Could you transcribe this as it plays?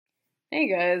Hey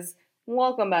guys,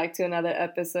 welcome back to another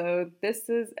episode. This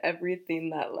is Everything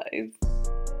That Lies.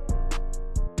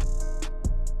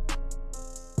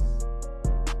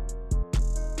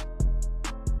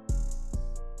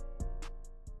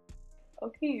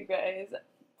 Okay, you guys,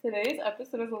 today's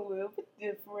episode is a little bit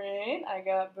different. I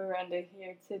got Brenda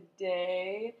here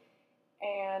today,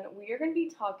 and we are going to be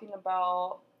talking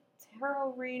about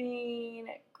tarot reading,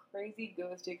 crazy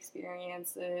ghost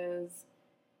experiences,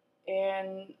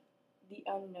 and the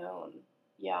unknown.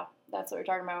 Yeah, that's what we're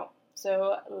talking about.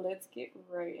 So let's get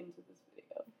right into this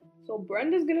video. So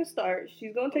Brenda's gonna start.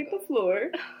 She's gonna take the floor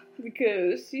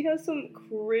because she has some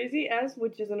crazy ass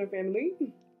witches in her family.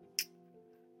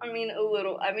 I mean, a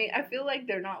little. I mean, I feel like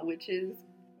they're not witches,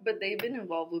 but they've been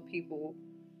involved with people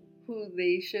who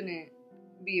they shouldn't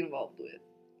be involved with,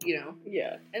 you know?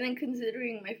 Yeah. And then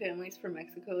considering my family's from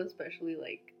Mexico, especially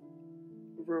like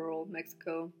rural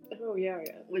Mexico. Oh yeah.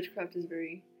 Witchcraft is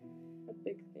very a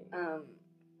big thing.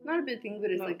 Not a big thing,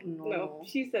 but it's like normal. No,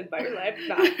 she said by your life,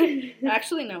 not.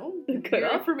 Actually, no.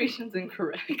 Your information's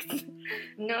incorrect.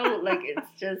 No, like it's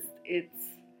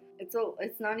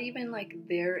not even like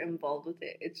they're involved with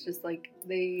it. It's just like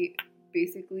they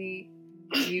basically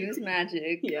use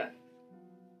magic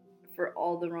for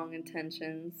all the wrong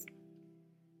intentions.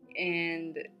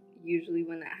 And usually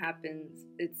when that happens,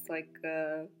 it's like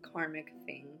a karmic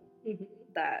thing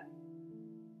that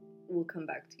will come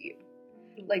back to you.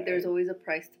 Okay. Like there's always a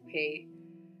price to pay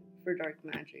for dark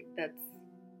magic. That's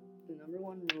the number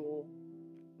one rule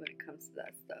when it comes to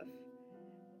that stuff.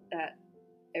 That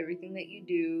everything that you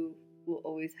do will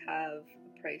always have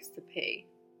a price to pay.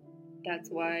 That's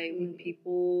why when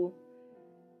people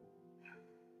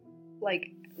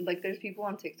like there's people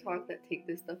on TikTok that take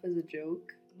this stuff as a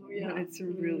joke. Oh, yeah. And it's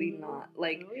really not.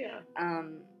 Like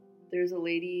there's a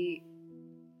lady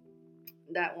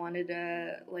that wanted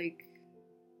to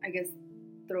I guess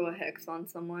throw a hex on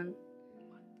someone.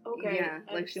 Okay. Yeah,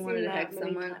 like she wanted to hex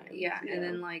someone. Yeah, and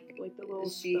then like the little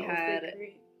she had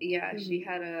she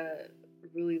had a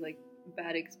really like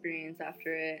bad experience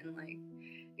after it, and like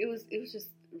it was just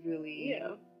really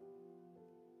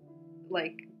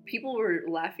like people were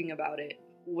laughing about it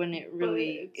when it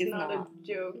really is not a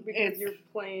joke because you're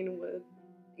playing with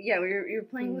you're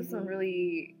playing with some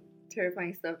really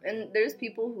terrifying stuff. And there's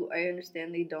people who I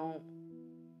understand they don't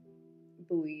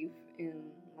believe in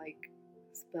like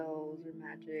spells or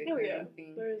magic or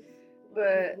anything.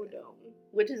 But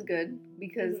which is good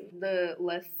because the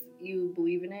less you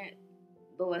believe in it,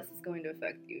 the less it's going to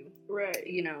affect you. Right.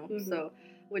 You know? So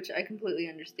which I completely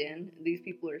understand. These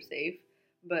people are safe,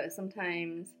 but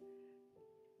sometimes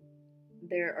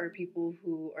there are people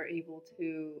who are able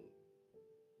to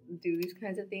do these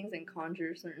kinds of things and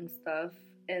conjure certain stuff,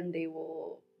 and they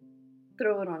will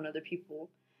throw it on other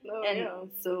people.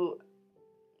 So,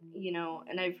 you know,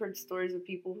 and I've heard stories of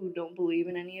people who don't believe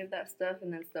in any of that stuff,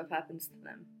 and then stuff happens to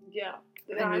them. Yeah.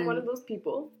 And I'm one of those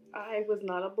people. I was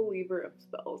not a believer of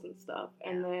spells and stuff,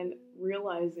 and then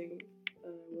realizing I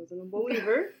wasn't a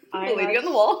believer. The lady on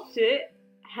the wall. Shit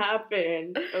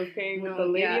happened, okay, with the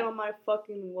lady on my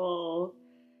fucking wall.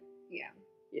 Yeah.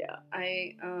 Yeah.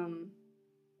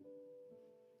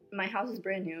 My house is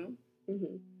brand new.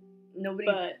 Nobody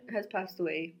has passed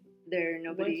away there.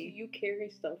 Nobody. Once you carry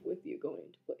stuff with you going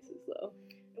into places, though.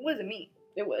 It wasn't me.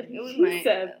 It was my.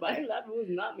 Said, that was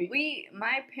not me.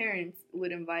 My parents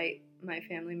would invite my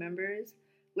family members,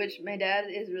 which my dad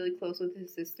is really close with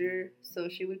his sister, so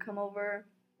she would come over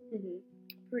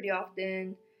pretty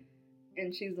often,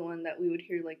 and she's the one that we would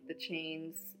hear like the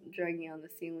chains dragging on the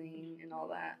ceiling and all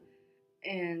that.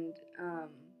 And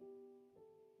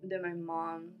then my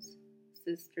mom's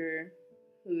sister,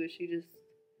 who she just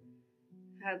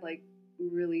had like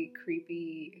really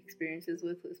creepy experiences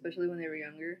with, especially when they were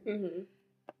younger.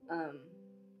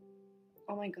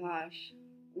 Oh my gosh,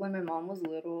 when my mom was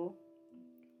little,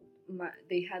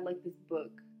 they had like this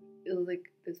book. It was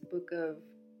like this book of,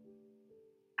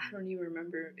 I don't even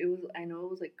remember. I know it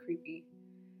was like creepy,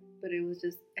 but it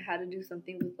had to do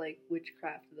something with like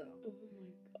witchcraft though. Oh my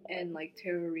God. And like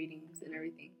tarot readings and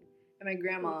everything. And my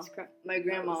grandma,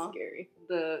 scary.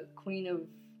 The queen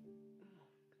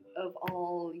of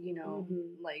all, you know,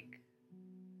 like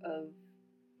of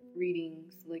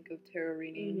readings, like of tarot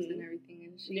readings and everything.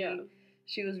 And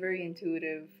she was very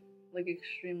intuitive, like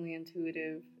extremely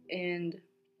intuitive. And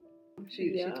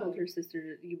she told her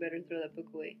sister, "You better throw that book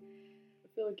away." I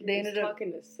feel like they ended up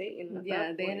talking to Satan.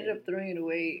 They ended up throwing it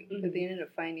away, but they ended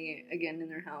up finding it again in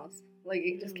their house. Like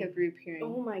it just kept reappearing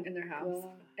in their house,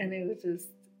 and it was just.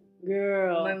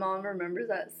 Girl, my mom remembers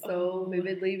that so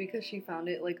vividly because she found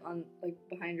it like on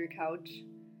behind her couch,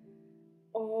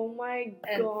 Oh my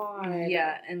and, god.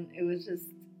 Yeah, and it was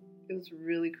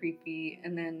really creepy.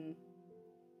 And then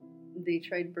they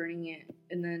tried burning it,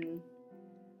 and then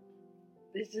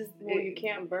it's just... Well, you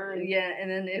can't burn. Yeah, and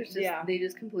then it's just... They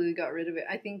just completely got rid of it.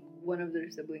 I think one of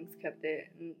their siblings kept it,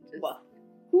 and just... What?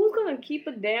 Who's gonna keep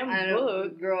a damn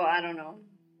book? Girl, I don't know.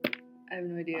 I have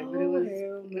no idea, but it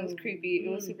was creepy. It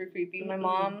was super creepy. My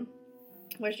mom,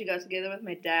 when she got together with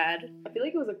my dad... I feel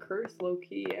like it was a curse,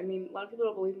 low-key. I mean, a lot of people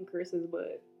don't believe in curses,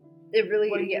 but... It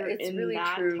really... when yeah, you're it's in really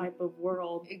that true. type of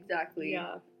world. Exactly.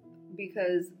 Yeah.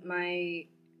 Because my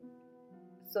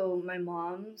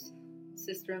mom's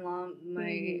sister-in-law,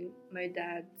 my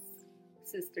dad's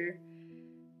sister,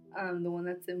 the one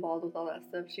that's involved with all that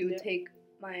stuff, she would take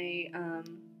my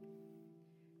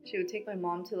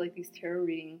mom to like these tarot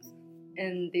readings,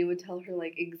 and they would tell her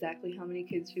like exactly how many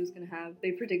kids she was gonna have.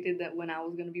 They predicted that when I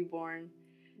was gonna be born.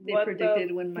 They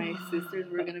predicted when my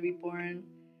sisters were gonna be born.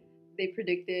 They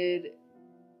predicted...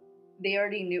 They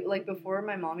already knew, like, before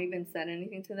my mom even said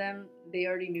anything to them, they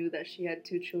already knew that she had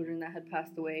 2 children that had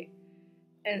passed away.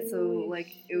 And so,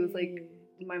 like, it was like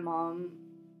my mom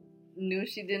knew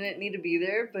she didn't need to be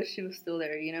there, but she was still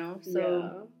there, you know?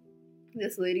 So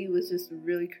this lady was just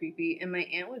really creepy, and my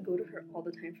aunt would go to her all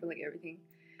the time for, like, everything.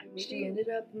 She ended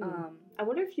up... I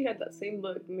wonder if she had that same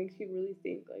book. It makes you really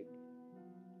think, like,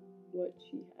 what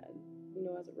she had, you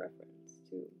know, as a reference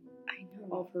to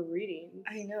all of her readings.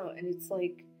 I know, and it's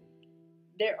like...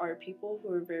 There are people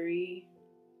who are very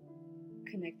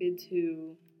connected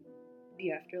to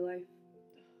the afterlife,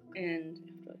 and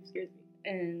afterlife scares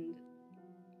me. And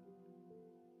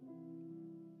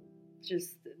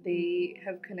just they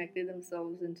have connected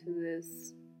themselves into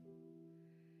this.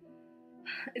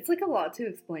 It's like a lot to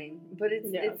explain, but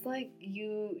it's like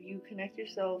you connect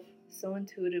yourself so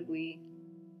intuitively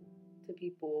to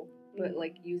people, but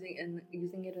like using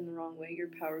it in the wrong way, your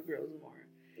power grows more.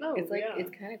 Oh, it's like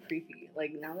it's kind of creepy.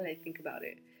 Like now that I think about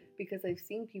it, because I've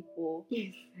seen people.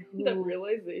 The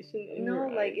realization.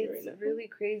 It's really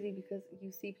crazy because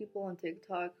you see people on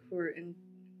TikTok who are in.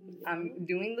 I'm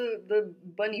doing the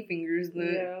bunny fingers,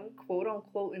 the quote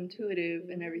unquote intuitive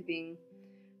and everything,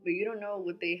 but you don't know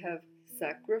what they have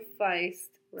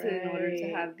sacrificed in order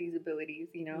to have these abilities.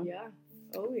 You know. Yeah.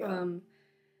 Oh yeah.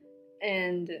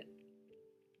 And.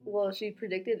 Well, she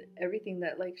predicted everything,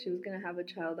 that, like, she was going to have a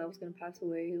child that was going to pass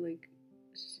away. Like,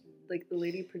 the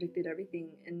lady predicted everything.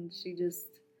 And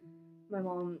my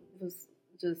mom was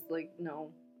just like,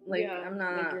 no. Like, I'm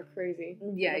not. Like, you're crazy.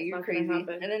 Yeah, you're crazy. And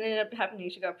then it ended up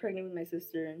happening. She got pregnant with my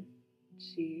sister, and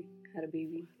she had a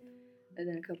baby. And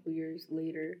then a couple years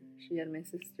later, she had my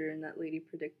sister, and that lady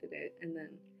predicted it. And then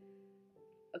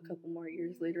a couple more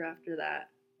years later after that,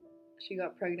 she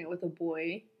got pregnant with a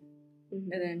boy.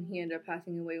 Mm-hmm. And then he ended up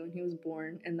passing away when he was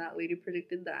born, and that lady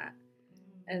predicted that.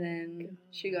 And then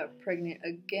she got pregnant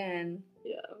again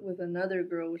with another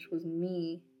girl, which was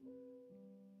me,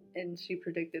 and she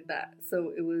predicted that.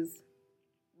 So it was,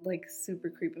 like, super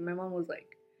creepy. My mom was,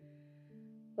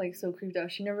 like so creeped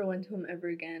out. She never went to him ever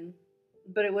again.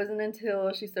 But it wasn't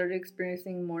until she started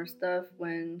experiencing more stuff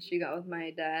when she got with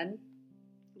my dad.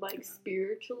 Like,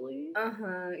 spiritually?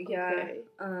 Uh-huh, yeah.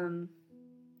 Okay.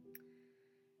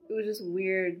 It was just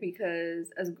weird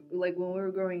because when we were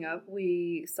growing up,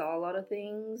 we saw a lot of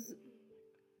things.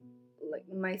 Like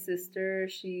my sister,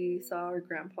 she saw her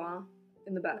grandpa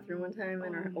in the bathroom one time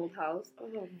in our old house,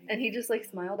 and he just like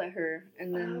smiled at her,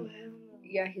 and then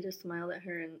he just smiled at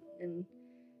her, and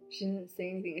she didn't say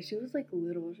anything. And she was like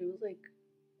little. She was like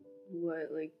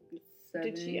like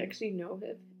 7. Did she actually know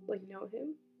him? Like know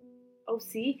him? Oh,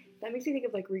 see, that makes me think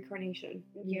of like reincarnation.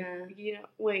 Yeah. You know,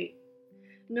 wait.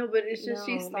 No, but it's just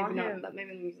she saw him.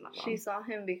 Maybe not she saw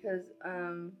him because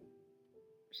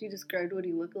she described what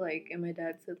he looked like, and my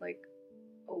dad said like,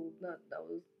 "Oh,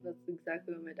 that's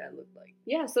exactly what my dad looked like."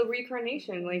 Yeah, so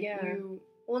reincarnation, like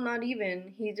Well, not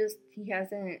even. He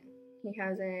hasn't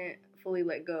fully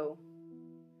let go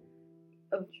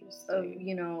of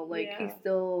you know, like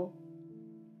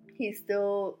he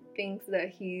still thinks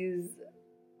that he's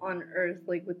on Earth,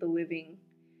 like with the living.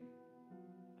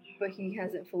 But he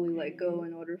hasn't fully let go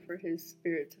in order for his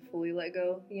spirit to fully let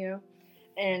go, you know?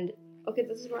 And... Okay,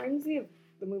 this reminds me of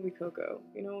the movie Coco.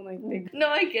 You know, like... No,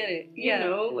 I get it. You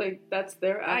know, like, that's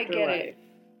their afterlife. I get it.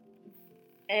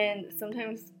 And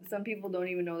sometimes some people don't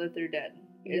even know that they're dead.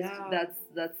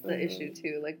 That's the issue,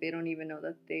 too. Like, they don't even know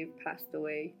that they've passed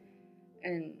away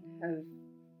and have,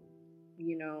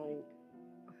 you know,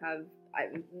 have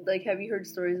you heard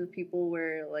stories of people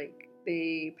where, like,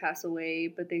 they pass away,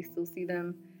 but they still see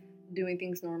them doing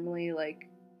things normally, like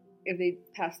if they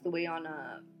passed away on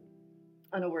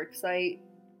a work site,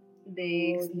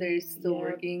 they're still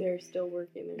working. They're still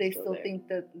working. They still think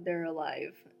that they're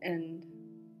alive. And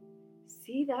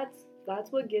see,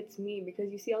 that's what gets me,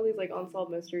 because you see all these like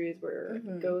unsolved mysteries where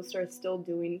ghosts are still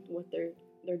doing what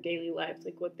their daily lives,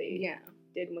 like what they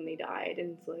did when they died,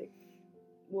 and it's like,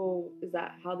 well, is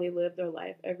that how they live their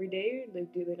life every day?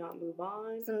 Like, do they not move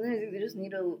on? Sometimes they just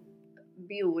need to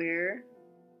be aware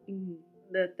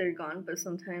that they're gone, but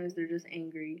sometimes they're just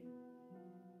angry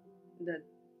that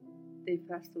they've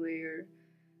passed away, or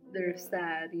they're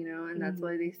sad, you know, and that's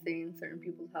why they stay in certain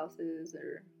people's houses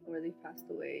or where they passed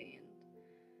away,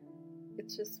 and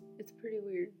it's pretty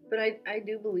weird. But I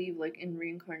do believe, like, in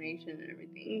reincarnation and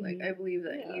everything. Like, I believe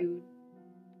that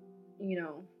you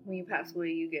know, when you pass away,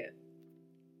 you get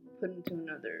put into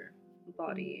another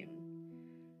body, and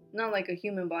not like a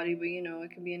human body, but, you know,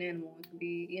 it could be an animal, it could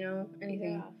be, you know,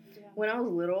 anything. When I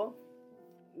was little,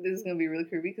 this is gonna be really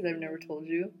creepy because I've never told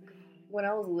you. When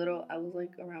I was little, I was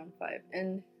like around 5,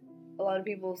 and a lot of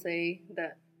people say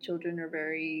that children are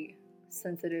very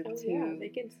sensitive to. They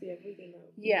can see everything.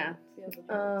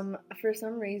 For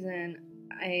some reason,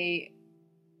 I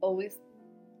always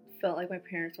felt like my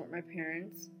parents weren't my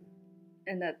parents,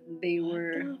 and that they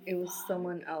were. It was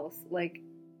someone else. Like,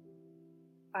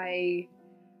 I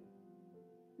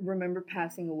remember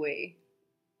passing away,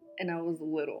 and I was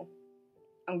little.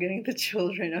 I'm getting the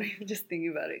children. I'm even just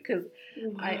thinking about it, because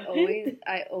I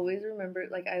always remember,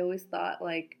 like, I always thought,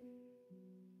 like,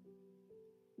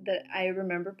 that I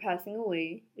remember passing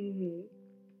away.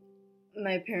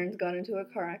 My parents got into a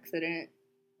car accident,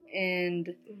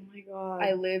 and oh my god,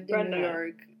 I lived in New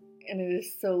York, and it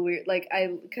is so weird. Like,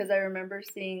 because I remember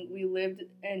we lived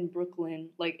in Brooklyn,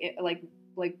 like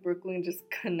Brooklyn just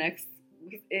connects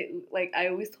it. Like, I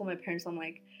always told my parents, I'm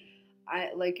like,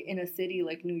 I like in a city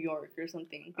like New York or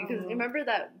something, because remember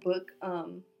that book,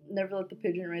 Never Let the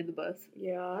Pigeon Ride the Bus?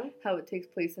 Yeah. How it takes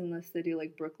place in the city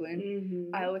like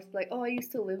Brooklyn. I always like, oh, I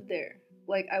used to live there.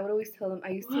 Like, I would always tell them I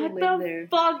used to live there.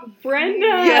 What the fuck, Brenda?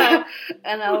 Yeah.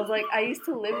 And I was like, I used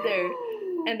to live there.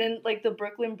 And then, like, the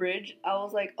Brooklyn Bridge, I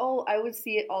was like, oh, I would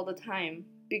see it all the time,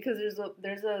 because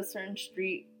there's a certain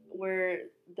street where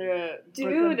the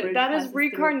dude, that is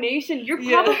reincarnation. You're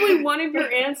probably one of your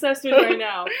ancestors right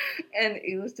now. And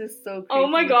it was just so creepy. Oh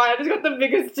my god, I just got the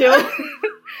biggest chill.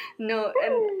 No,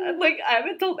 and like, I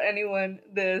haven't told anyone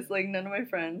this, like, none of my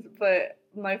friends, but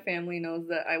my family knows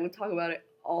that I would talk about it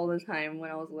all the time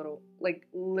when I was little. Like,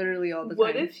 literally all the time.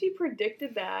 What if she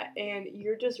predicted that and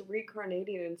you're just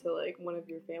reincarnating into, like, one of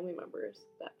your family members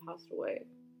that passed away?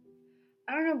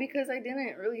 I don't know, because I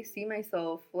didn't really see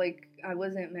myself, like, I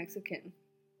wasn't Mexican.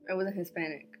 I wasn't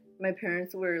Hispanic. My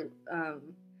parents were,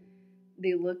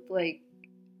 they looked like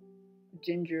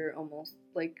ginger almost,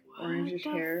 like orangish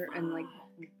hair, fuck? and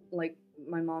like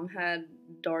my mom had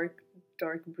dark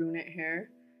brunette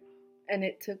hair, and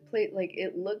it took place, like,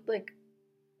 it looked like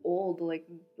old, like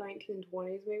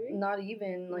 1920s maybe? Not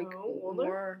even, like, older?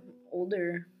 more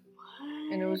older.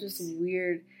 What? And it was just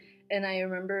weird. And I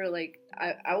remember, like,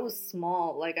 I was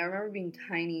small, like, I remember being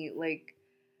tiny, like,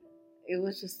 it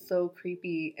was just so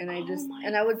creepy, and I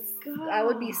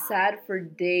would be sad for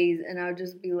days, and I would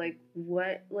just be like,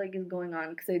 what, like, is going on?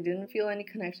 Because I didn't feel any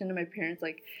connection to my parents.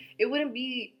 Like, it wouldn't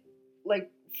be,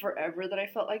 like, forever that I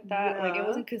felt like that. Like, it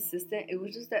wasn't consistent. It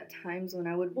was just at times when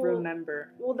I would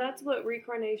remember. Well, that's what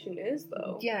reincarnation is,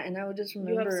 though. Yeah, and I would just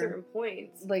remember. You have certain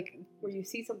points, like, where you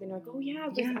see something like, oh yeah,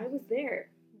 I was there.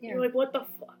 Yeah. You're like, what the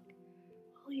fuck?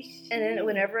 Holy shit. And then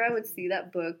whenever I would see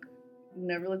that book,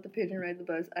 Never Let the Pigeon Ride the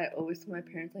Bus, I always told my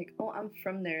parents, like, oh, I'm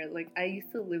from there. Like, I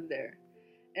used to live there.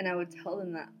 And I would tell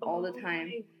them that all the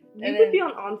time. You could be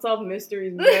on Unsolved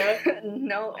Mysteries, man.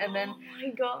 No, and then... Oh my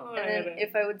god. And then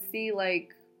if I would see,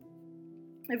 like...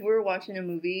 If we were watching a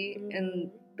movie and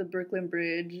the Brooklyn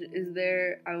Bridge is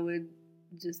there, I would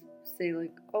just say,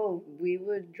 like, oh, we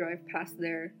would drive past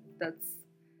there.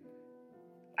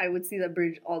 I would see that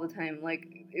bridge all the time. Like,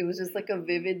 it was just, like, a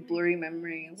vivid, blurry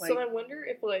memory. Like, so I wonder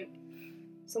if, like,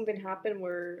 something happened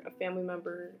where a family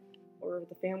member or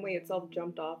the family itself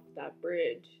jumped off that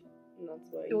bridge, and that's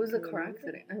why it was a car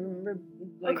accident. I remember,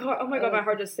 like, a car. Oh my god, my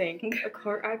heart just sank. A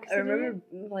car accident. I remember,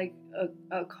 like,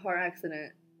 a car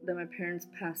accident that my parents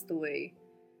passed away,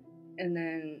 and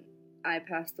then I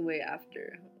passed away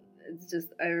after. It's just,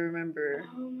 I remember.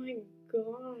 Oh my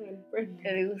god, Brenda.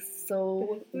 And it was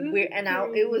so weird, and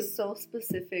it was so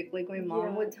specific. Like, my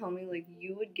mom would tell me, like,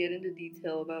 you would get into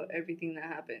detail about everything that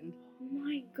happened. Oh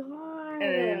my god. And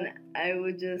then I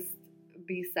would just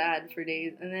be sad for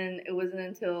days, and then it wasn't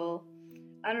until,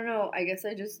 I don't know, I guess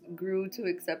I just grew to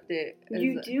accept it.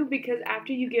 You do, because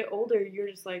after you get older, you're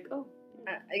just like, oh.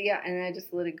 Yeah, and I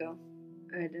just let it go.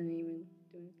 I didn't even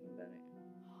do anything about it.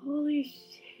 Holy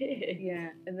shit. Yeah,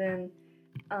 and then,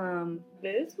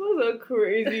 this was a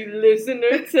crazy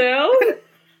listener tale.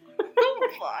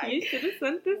 You should have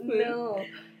sent this in. No,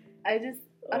 I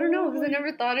don't know, because I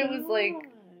never thought it was like.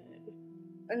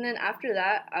 And then after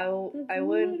that, I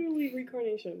would literally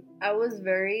reincarnation. I was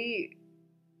very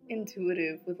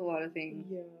intuitive with a lot of things.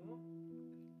 Yeah.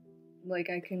 Like,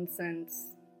 I can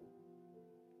sense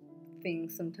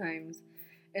things sometimes,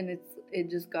 and it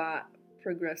just got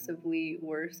progressively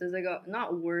worse as I got,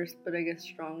 not worse, but I guess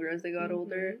stronger as I got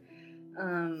older.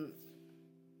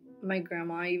 My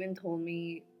grandma even told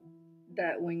me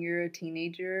that when you're a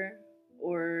teenager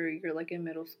or you're like in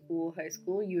middle school, high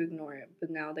school, you ignore it,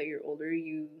 but now that you're older,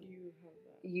 you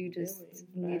just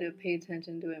need to pay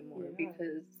attention to it more.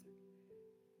 Because,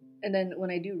 and then when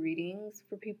I do readings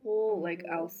for people, like,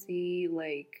 I'll see,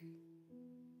 like,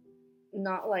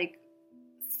 not like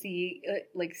see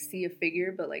a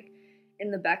figure, but like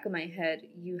in the back of my head,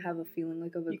 you have a feeling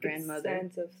like of a grandmother.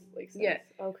 Yeah,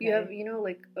 okay. You have,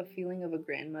 like a feeling of a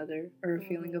grandmother, or a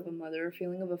feeling of a mother, or a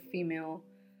feeling of a female.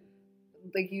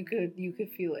 Like, you could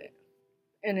feel it,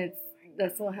 and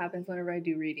that's what happens whenever I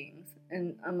do readings.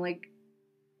 And I'm like,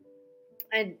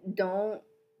 I don't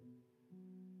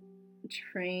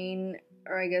train,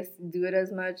 or I guess do it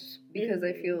as much, because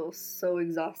I feel so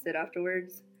exhausted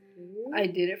afterwards. I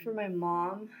did it for my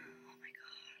mom. Oh my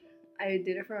god. I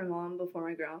did it for my mom before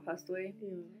my grandma passed away.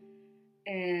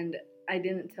 And I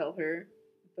didn't tell her,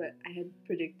 but I had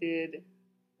predicted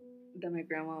that my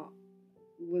grandma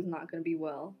was not going to be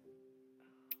well.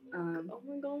 Oh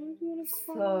my god, I'm gonna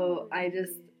cry. So I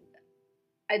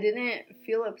didn't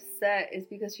feel upset. It's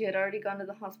because she had already gone to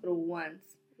the hospital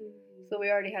once. So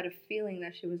we already had a feeling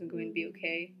that she wasn't going to be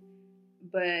okay.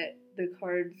 But the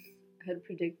cards had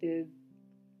predicted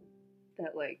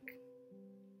that, like,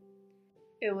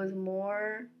 it was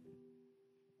more,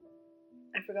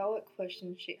 I forgot what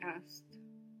question she asked.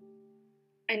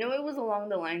 I know it was along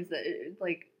the lines that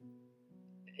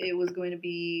it was going to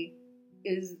be,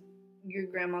 is your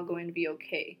grandma going to be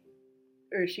okay,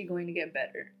 or is she going to get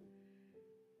better?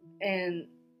 And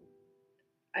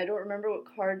I don't remember what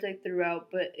cards I threw out,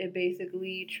 but it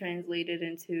basically translated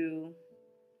into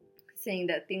saying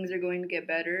that things are going to get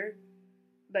better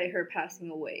by her passing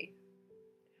away,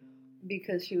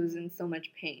 because she was in so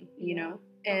much pain, you know?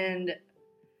 And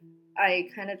I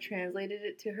kind of translated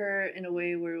it to her in a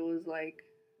way where it was like,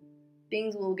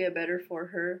 things will get better for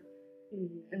her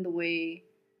in the way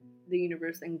the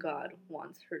universe and God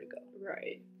wants her to go.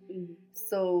 Right.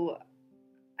 So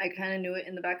I kind of knew it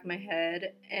in the back of my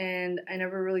head, and I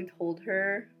never really told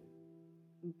her,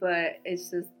 but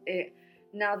it's just,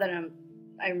 now that I'm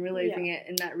realizing it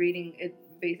in that reading, it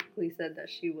basically said that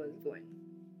she was going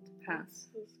to pass.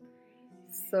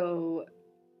 So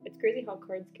it's crazy how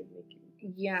cards can make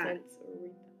you sense or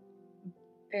read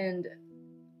that. And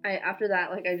after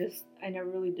that, like, I never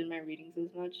really did my readings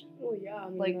as much. Well, yeah, I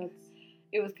mean, like,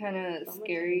 it was kind of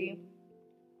scary,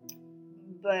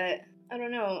 but I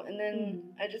don't know. And then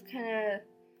I just kind of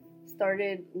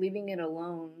started leaving it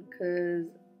alone, because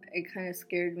it kind of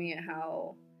scared me at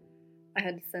how I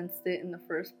had sensed it in the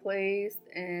first place,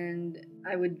 and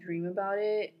I would dream about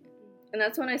it. And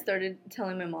that's when I started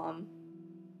telling my mom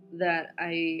that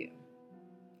I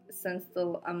sensed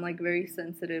I'm like very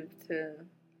sensitive to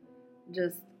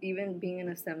just even being in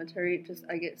a cemetery.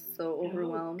 I get so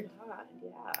overwhelmed. Oh god,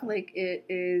 yeah. Like, it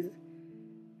is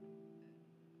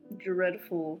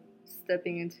dreadful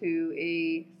stepping into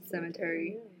a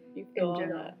cemetery. You feel in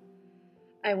general. all that.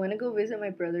 I went to go visit my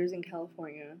brothers in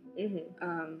California.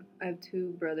 I have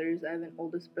two brothers. I have an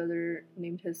oldest brother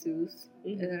named Jesus,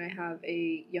 and then I have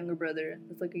a younger brother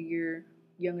that's like a year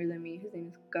younger than me. His name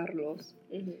is Carlos.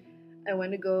 I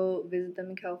went to go visit them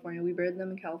in California. We buried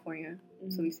them in California,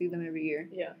 so we see them every year.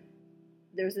 Yeah.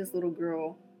 There's this little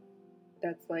girl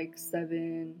that's like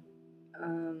seven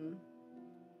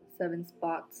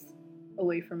spots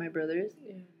away from my brothers.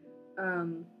 Yeah.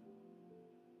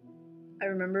 I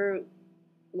remember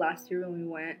last year when we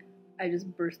went, I just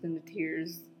burst into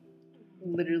tears,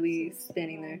 literally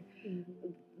standing there.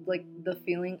 Like, the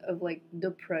feeling of, like,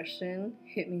 depression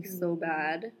hit me so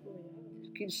bad.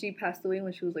 She passed away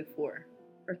when she was like 4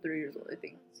 or 3 years old, I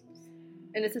think.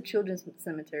 And it's a children's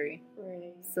cemetery.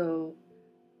 Right. So,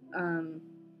 I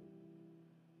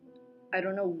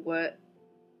don't know what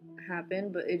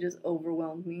happened, but it just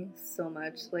overwhelmed me so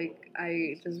much. Like,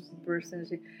 I just burst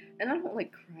into, and I don't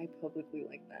like cry publicly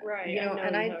like that. Right. You know,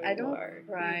 and I don't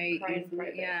cry in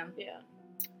private. Yeah.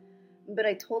 But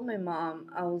I told my mom,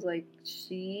 I was like,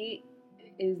 she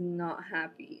is not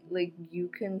happy. Like, you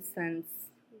can sense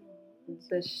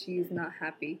that she's not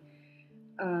happy.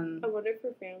 I wonder if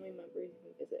her family members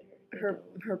even visit her.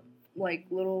 Her like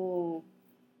little,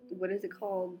 what is it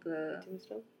called? The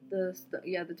tombstone.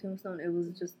 The tombstone. It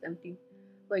was just empty.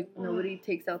 Like nobody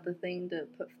takes out the thing to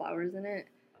put flowers in it.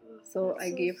 So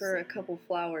I gave her a couple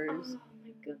flowers. Oh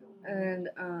my goodness. And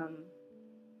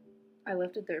I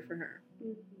left it there for her.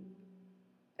 Mm-hmm.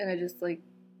 And I just like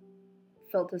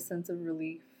felt a sense of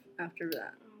relief after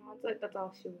that. Oh, it's like that's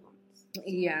all she wants.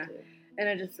 Yeah. And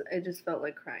I just felt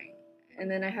like crying. And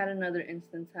then I had another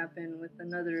instance happen with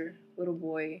another little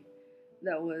boy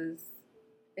that was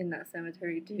in that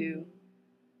cemetery too.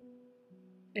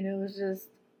 And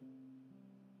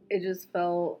it just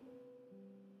felt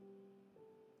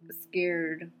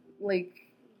scared. Like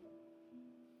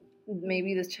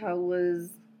maybe this child was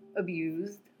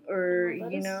abused or,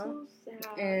 so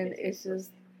sad. And it's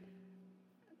just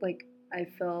like I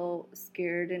felt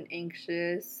scared and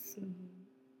anxious. Mm-hmm.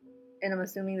 And I'm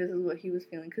assuming this is what he was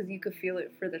feeling because you could feel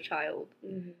it for the child.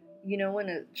 Mm-hmm. You know, when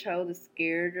a child is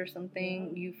scared or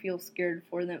something, you feel scared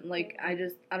for them. Like, I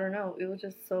don't know. It was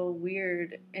just so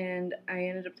weird. And I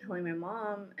ended up telling my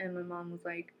mom, and my mom was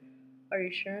like, "Are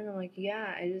you sure?" And I'm like,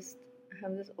 "Yeah, I just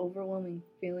have this overwhelming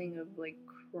feeling of, like,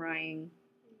 crying."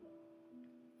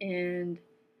 And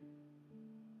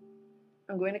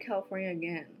I'm going to California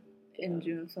again in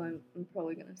June, so I'm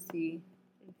probably going to see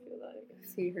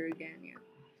her again, yeah.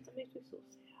 That makes me so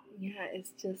sad. Yeah, it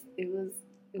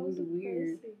was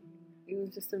weird. It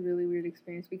was just a really weird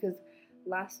experience because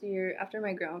last year, after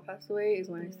my grandma passed away, is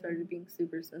when I started being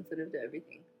super sensitive to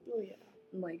everything. Oh yeah.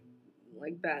 Like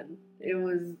bad. Yeah. It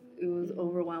was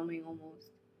overwhelming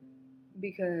almost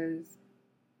because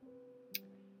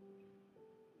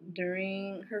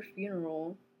during her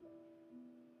funeral,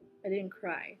 I didn't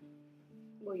cry.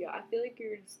 Well, yeah, I feel like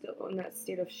you're still in that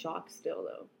state of shock still,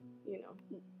 though,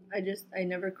 I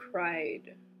never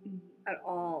cried at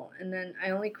all. And then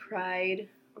I only cried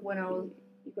when I was...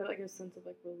 You got, like, a sense of,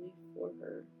 like, relief for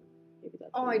her. Maybe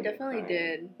that's I definitely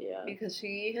did. Yeah. Because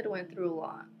she had went through a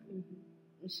lot.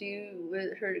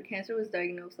 Mm-hmm. Her cancer was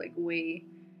diagnosed, like, way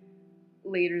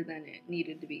later than it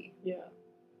needed to be. Yeah.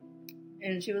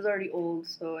 And she was already old,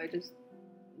 so I just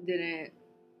didn't...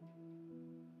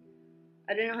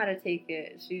 I didn't know how to take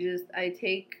it.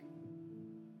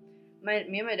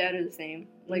 Me and my dad are the same.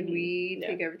 Like, we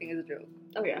take everything as a joke.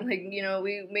 Oh, yeah. Like,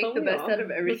 we make the best out of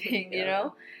everything, you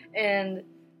know? And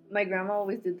my grandma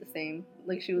always did the same.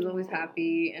 Like, she was always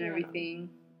happy and everything.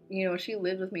 She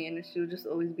lived with me, and she would just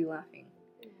always be laughing.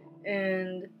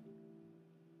 And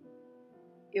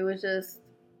it was just,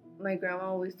 my grandma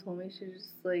always told me, she was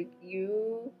just like,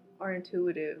 you are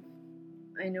intuitive.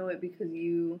 I know it because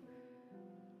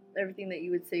everything that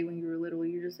you would say when you were little,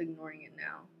 you're just ignoring it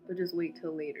now. But just wait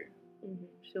till later. Mm-hmm.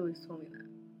 She always told me that.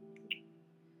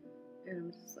 And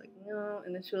I'm just like, no.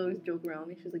 And then she'll always joke around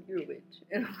me. She's like, you're a witch.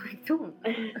 And I'm like, don't.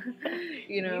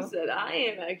 You said I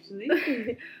am,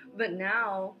 actually. But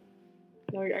now...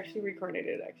 No, you're actually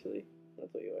reincarnated, actually.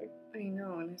 That's what you are. I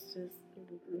know, and it's just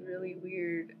really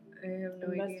weird. I have no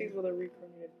idea. Messing with a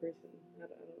reincarnated person. I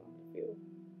don't know how to feel.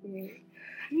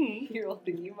 You're all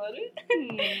thinking about it?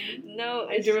 No.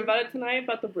 I dream about it tonight,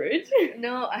 about the bridge?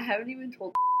 No, I haven't even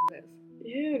told this.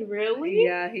 Dude, really?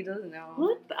 Yeah, he doesn't know.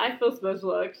 What? I feel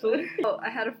special, actually. Oh, I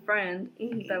had a friend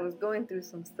that was going through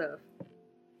some stuff.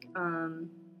 Oh,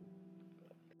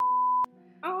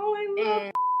 I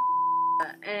love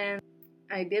and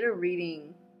I did a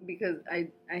reading because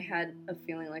I had a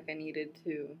feeling like I needed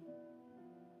to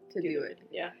do it.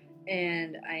 Yeah.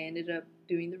 And I ended up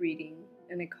doing the reading,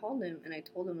 and I called him and I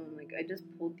told him, I'm like, I just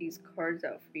pulled these cards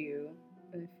out for you,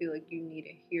 and I feel like you need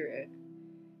to hear it.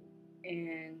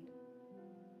 And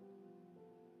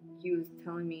he was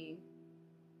telling me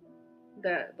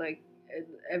that, like,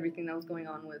 everything that was going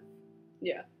on with,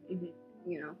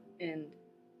 and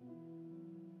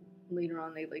later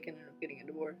on they, like, ended up getting a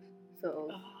divorce.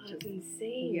 So, that's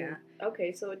insane. Yeah.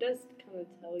 Okay, so it does kind of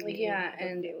tell you. Yeah,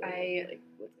 and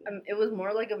it was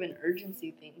more like of an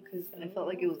urgency thing, because I felt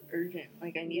like it was urgent.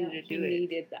 Like, I needed to do it.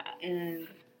 Needed that. And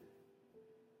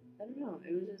I don't know.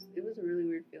 It was a really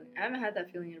weird feeling. I haven't had that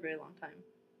feeling in a very long time.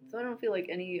 So I don't feel like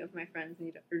any of my friends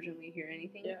need to urgently hear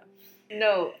anything. Yeah.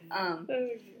 No.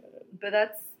 But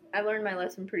I learned my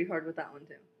lesson pretty hard with that one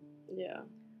too. Yeah.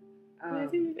 I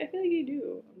feel like you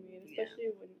do. I mean,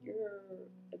 especially when you're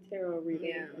a tarot reader.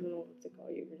 Yeah. I don't know what to call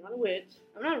you. You're not a witch.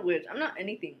 I'm not a witch. I'm not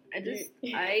anything.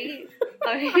 I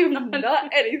am not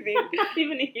anything. I'm not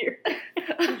even here.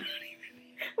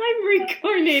 I'm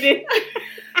reincarnated.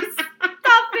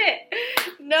 Stop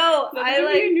it. No, I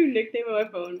like your new nickname on my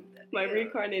phone. My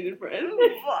reincarnated friend.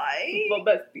 Why? Well,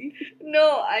 bestie.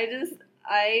 No,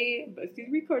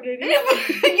 Bestie's recorded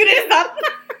it. You didn't stop.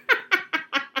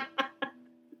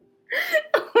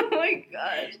 Oh my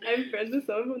gosh. I'm friends with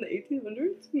someone from the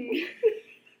 1800s.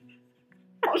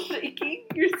 All shaking.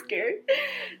 You're scared.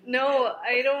 No,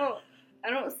 I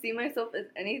don't see myself as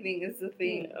anything. Is the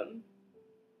thing. Yeah.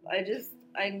 I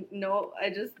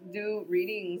just do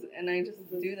readings and I just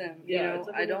do them. Yeah,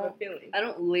 you know, I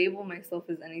don't label myself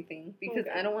as anything because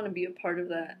I don't want to be a part of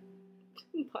that.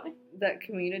 Why? That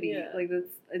community. Yeah. Like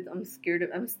I'm scared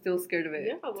of. I'm still scared of it.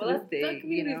 Yeah, well, that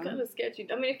community is kind of sketchy.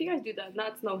 I mean, if you guys do that,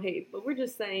 that's no hate, but we're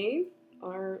just saying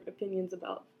our opinions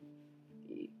about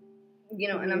the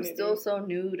community. And I'm still so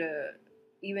new to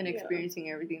even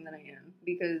experiencing everything that I am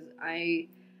because I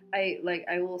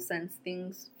will sense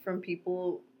things from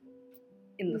people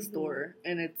in the store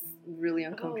and it's really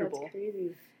uncomfortable. Oh, that's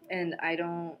crazy. And I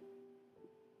don't.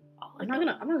 I'm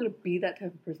not gonna be that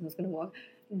type of person that's gonna walk.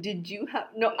 Did you have...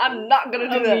 No, I'm not going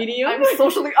to do that. Medium? I'm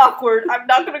socially awkward. I'm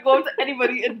not going to go up to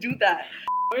anybody and do that.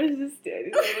 Where is this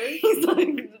standing there? He's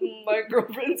like, my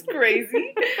girlfriend's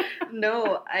crazy.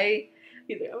 No,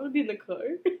 He's like, I'm going to be in the car.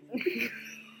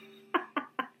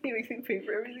 He makes me pay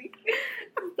for everything.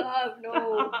 Stop,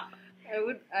 no.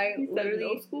 He said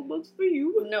no school books for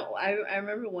you. No, I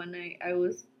remember one night I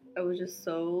was just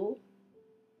so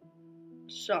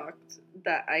shocked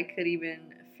that I could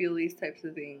even feel these types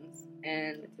of things.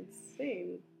 And it's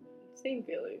insane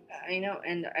feeling. I know,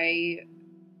 and I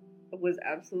was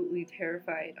absolutely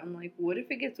terrified. I'm like, what if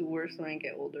it gets worse when I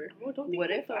get older? Oh, don't what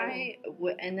if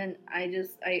and then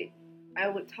I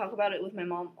would talk about it with my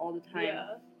mom all the time.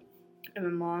 Yeah. And my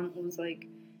mom was like,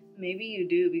 maybe you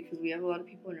do because we have a lot of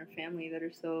people in our family that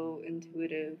are so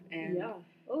intuitive and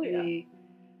and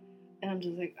I'm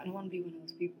just like, I don't want to be one of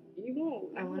those people. You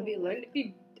won't. I want to be like.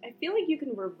 I feel like you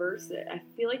can reverse it. I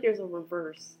feel like there's a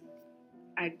reverse.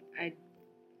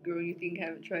 Girl, you think I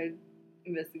haven't tried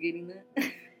investigating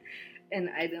that? And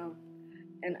I don't.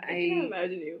 And I can't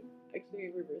imagine you actually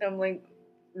reverse. I'm like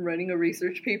running a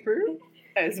research paper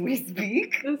as we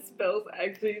speak. The spell's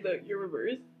actually that you're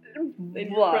reversed.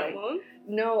 Why?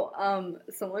 No,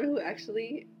 someone who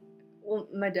actually. Well,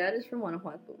 my dad is from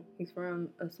Guanajuato. He's from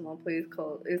a small place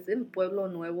it's in Pueblo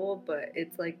Nuevo, but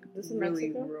it's like this is really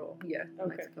Mexico? rural. Yeah,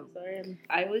 okay. Mexico. Sorry.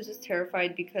 I was just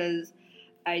terrified because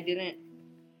I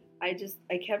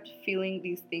kept feeling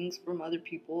these things from other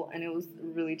people, and it was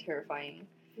really terrifying.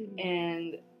 Mm-hmm.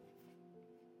 And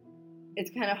it's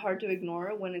kind of hard to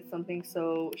ignore when it's something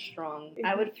so strong. Mm-hmm.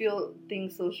 I would feel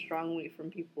things so strongly from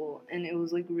people, and it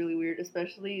was like really weird,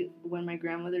 especially when my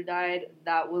grandmother died.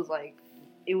 That was like,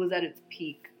 it was at its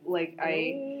peak. Like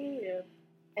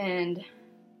and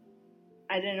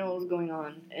I didn't know what was going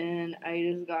on, and I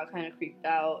just got kind of creeped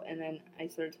out, and then I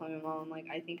started telling my mom, like,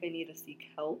 I think I need to seek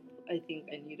help. I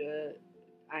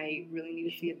really need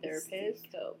to see a therapist.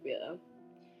 Help, yeah.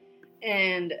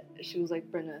 And she was like,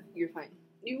 Brenda, you're fine.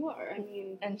 You are, I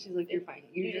mean. And she's like, you're fine.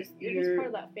 You're just part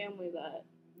of that family that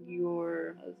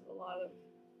has a lot of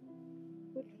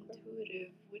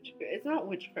intuitive witchcraft. It's not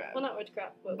witchcraft. Well, not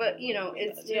witchcraft, but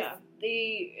it's just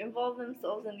they involve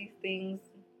themselves in these things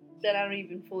that I don't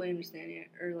even fully understand yet,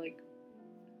 or like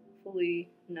fully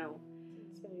know.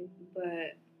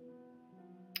 But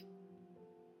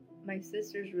my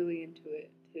sister's really into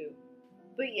it too.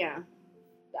 But yeah,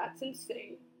 that's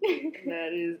insane.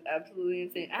 That is absolutely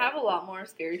insane. I have a lot more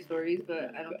scary stories,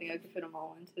 but I don't think I could fit them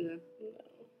all into this.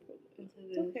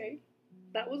 It's okay.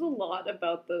 That was a lot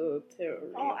about the terror.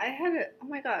 Oh, oh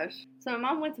my gosh. So my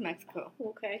mom went to Mexico.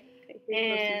 Okay.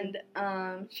 And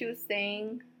she was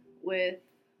staying with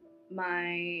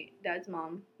my dad's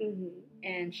mom,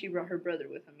 and she brought her brother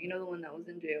with him. You know, the one that was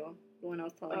in jail, the one I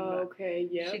was telling you about. Okay,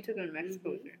 yeah. She took him to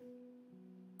Mexico with her.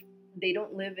 They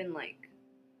don't live in like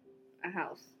a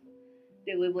house.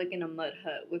 They live like in a mud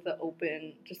hut with an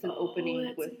opening.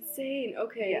 That's insane.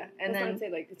 Okay. Yeah, and then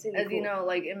it's as you know,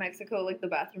 like in Mexico, like the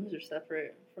bathrooms are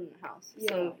separate from the house. Yeah,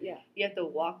 so you have to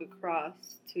walk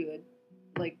across to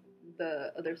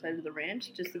the other side of the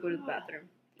ranch just to go to the bathroom.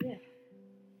 Yeah.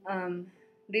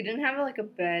 They didn't have like a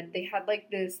bed. They had like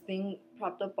this thing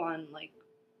propped up on like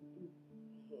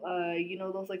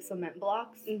those like cement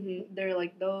blocks. Mm-hmm. They're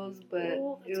like those, but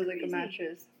it was like a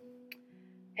mattress.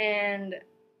 And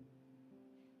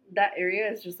that area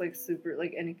is just like super,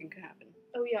 like anything could happen.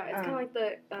 Oh yeah, it's kind of like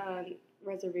the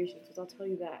reservations. Because I'll tell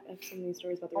you that. I have so many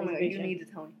stories about the reservation. Oh my god, you need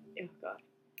to tell me. Oh god.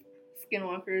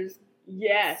 Skinwalkers.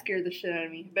 Yeah. Scared the shit out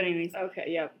of me. But anyways. Okay.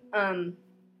 Yeah.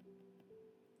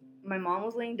 My mom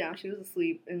was laying down. She was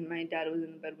asleep, and my dad was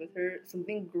in the bed with her.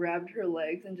 Something grabbed her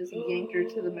legs and just yanked her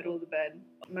to the middle of the bed.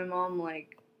 My mom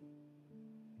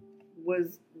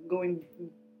was going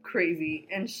crazy.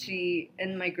 And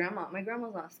my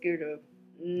grandma's not scared of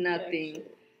nothing. Yeah,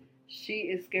 she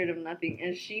is scared of nothing.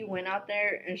 And she went out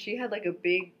there and she had like a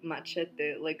big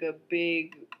machete, like a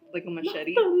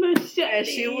machete. And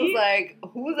she was like,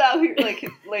 "Who's out here?" Like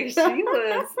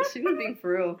she was being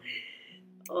for real.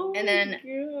 Oh, and then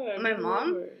God, my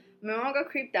mom got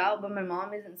creeped out, but my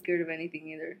mom isn't scared of anything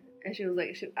either. And she was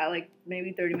like,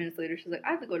 maybe 30 minutes later, she's like,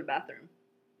 "I have to go to the bathroom."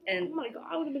 And oh my God,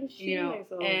 I would have been shitting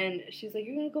myself. And she's like,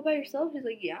 "You're gonna go by yourself?" She's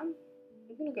like, "Yeah, I'm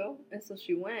gonna go." And so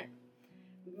she went,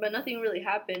 but nothing really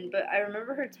happened. But I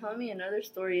remember her telling me another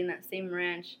story in that same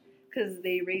ranch because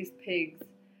they raised pigs.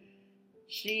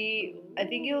 I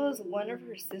think it was one of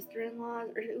her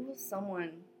sister-in-laws, or it was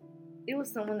someone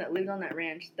that lived on that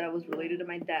ranch that was related to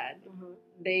my dad.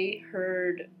 They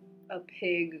heard a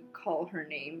pig call her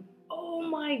name. Oh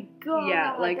my God!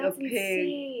 Yeah, like that's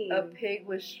insane. A pig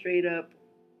was straight up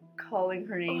calling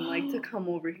her name, like, to come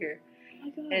over here. Oh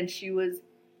my God! And she was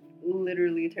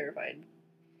literally terrified.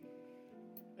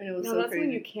 And it was so that's crazy.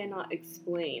 one you cannot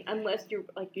explain unless you're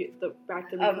like back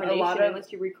to reincarnation.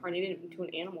 Unless you're reincarnated into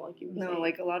an animal, like you were saying.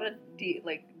 Like a lot of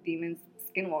demons,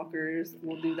 skinwalkers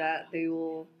will do that. They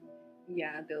will,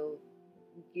 they'll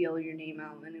yell your name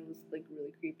out, and it was like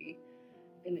really creepy.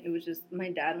 And it was just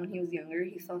my dad when he was younger.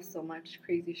 He saw so much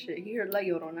crazy shit. He heard La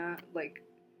Llorona like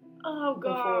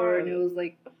before, and it was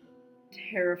like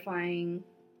terrifying.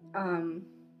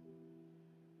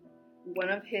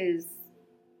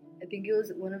 I think it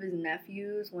was one of his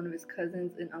nephews, one of his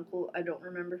cousins, and uncle. I don't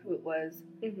remember who it was.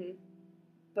 Mm-hmm.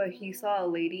 But he saw a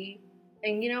lady.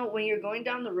 And, when you're going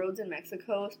down the roads in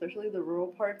Mexico, especially the rural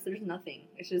parts, there's nothing.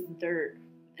 It's just dirt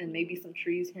and maybe some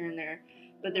trees here and there.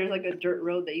 But there's, like, a dirt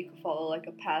road that you can follow, like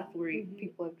a path where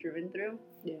people have driven through.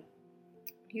 Yeah.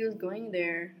 He was going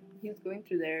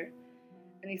through there,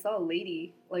 and he saw a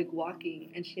lady, like,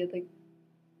 walking, and she had, like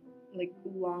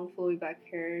long flowy back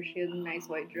hair. She had a nice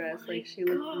white dress. Like, she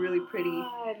looked really pretty.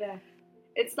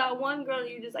 It's that one girl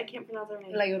I can't pronounce her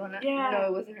name. La Llorona? Yeah. No,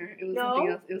 it wasn't her. It was something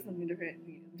else. It was something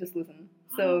different. Just listen.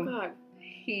 So,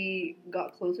 he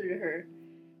got closer to her.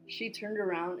 She turned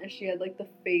around, and she had, like, the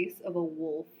face of a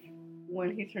wolf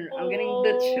when he turned around. I'm getting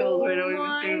the chills right now even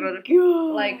thinking about it.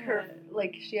 God.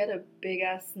 Like, she had a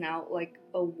big-ass snout, like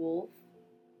a wolf,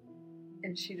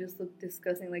 and she just looked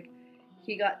disgusting. Like,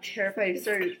 he got terrified. He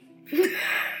started...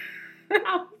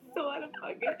 I'm so out of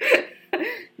pocket.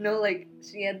 No, like,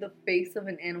 she had the face of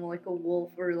an animal, like a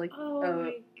wolf or like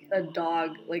a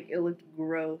dog. Like, it looked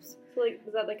gross. So, like,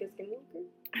 was that like a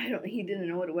skinwalker? He didn't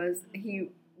know what it was.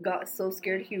 He got so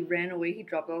scared he ran away. He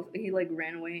dropped off. He, like,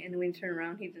 ran away, and when he turned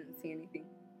around, he didn't see anything.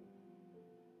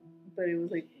 But it was,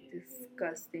 like,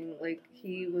 disgusting. Like,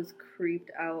 he was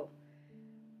creeped out.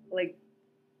 Like,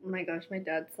 oh my gosh, my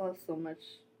dad saw so much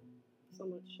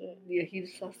shit. Yeah, he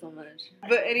just saw so much.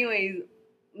 But anyways,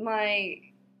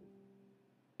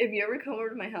 if you ever come over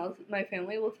to my house, my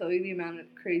family will tell you the amount of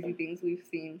crazy things we've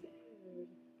seen.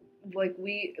 Like,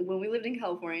 when we lived in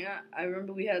California, I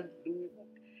remember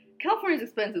California's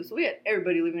expensive, so we had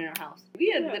everybody living in our house. We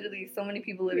had literally so many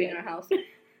people living in our house.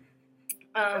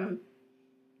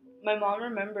 My mom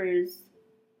remembers,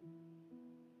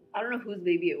 I don't know whose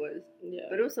baby it was,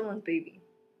 but it was someone's baby.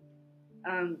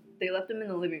 They left him in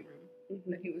the living room.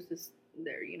 And he was just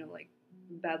there, like,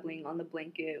 babbling on the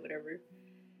blanket, whatever.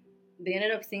 They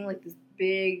ended up seeing, like, this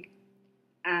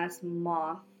big-ass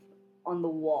moth on the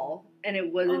wall. And it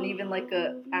wasn't even, like,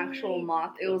 a actual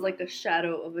moth. It was, like, a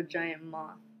shadow of a giant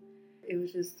moth. It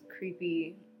was just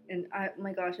creepy. And,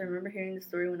 my gosh, I remember hearing the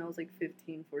story when I was, like,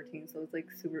 15, 14. So it's, like,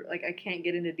 super... Like, I can't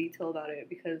get into detail about it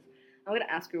because I'm going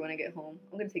to ask her when I get home.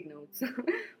 I'm going to take notes.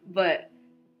 But,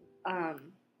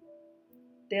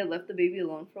 they had left the baby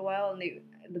alone for a while, and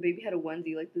the baby had a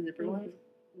onesie, like the zipper ones.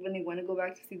 When they went to go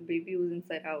back to see the baby, it was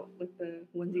inside out. Like, the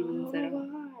onesie was inside out.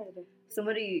 God.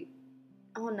 Somebody,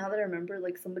 now that I remember,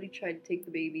 like, somebody tried to take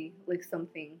the baby. Like,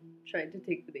 something tried to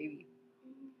take the baby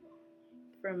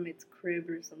from its crib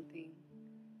or something.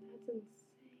 That's insane.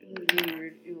 It was really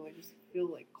weird. Ew, I just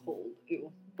feel, like, cold. Ew.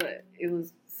 But it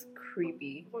was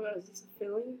creepy. Oh my God, is this a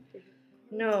feeling?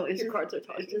 No, Your cards are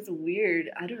talking. It's just weird.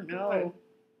 I don't know. Okay.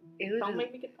 Don't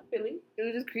make me get that feeling. It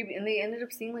was just creepy, and they ended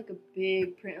up seeing, like, a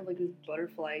big print of, like, this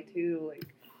butterfly too. Like,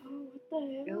 what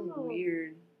the hell? It was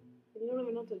weird. You don't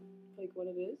even know what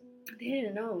it is. They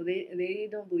didn't know. They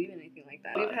don't believe in anything like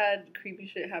that. We've had creepy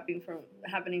shit happening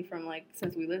from like,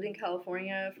 since we lived in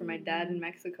California. For my dad in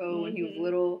Mexico when he was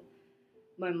little.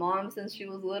 My mom since she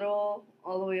was little,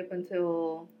 all the way up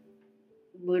until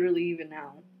literally even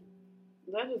now.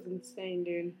 That is insane,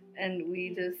 dude. And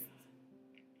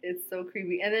it's so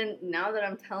creepy. And then now that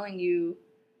I'm telling you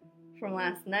from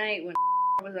last night when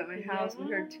I was at my house. We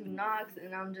heard 2 knocks,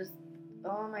 and I'm just,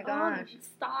 oh my gosh.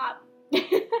 Stop.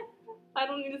 I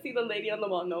don't need to see the lady on the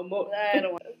wall no more. I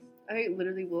don't want. I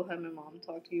literally will have my mom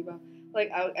talk to you about.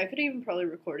 Like, I could even probably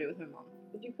record it with my mom.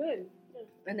 You could. Yeah.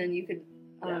 And then you could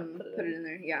put it in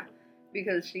there. Yeah.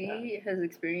 Because she has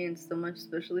experienced so much,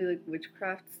 especially like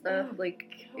witchcraft stuff. Oh, like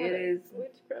God, it is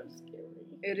witchcraft scary.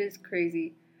 It is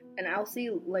crazy. And I'll see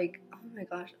like, oh my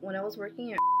gosh, when I was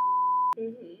working at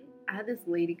I had this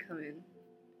lady come in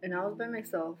and I was by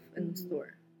myself in the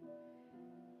store.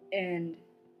 And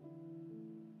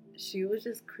she was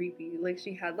just creepy. Like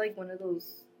she had like one of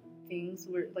those things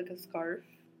where like a scarf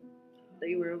that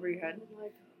you wear over your head. Oh my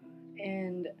God.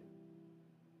 And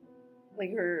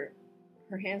like her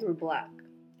hands were black.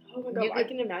 Oh my God, I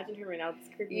can imagine her right now. It's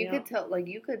creepy. You could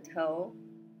tell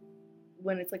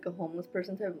when it's like a homeless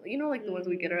person type, you know, like the ones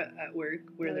we get at work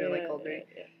where they're like all dirty.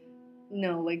 Yeah.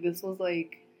 No, like this was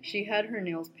like she had her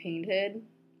nails painted,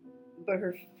 but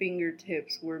her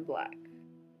fingertips were black.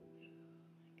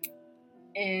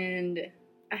 And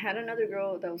I had another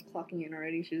girl that was clocking in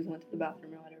already. She just went to the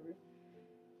bathroom or whatever.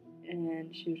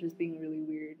 And she was just being really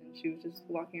weird. And she was just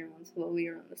walking around slowly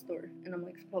around the store. And I'm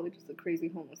like, it's probably just a crazy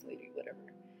homeless lady, whatever.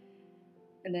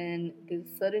 And then this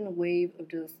sudden wave of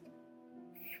just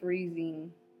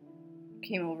freezing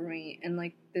came over me. And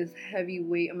like this heavy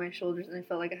weight on my shoulders. And I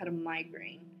felt like I had a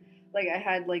migraine. Like I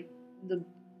had like the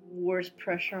worst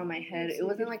pressure on my head. It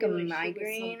wasn't like a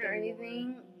migraine or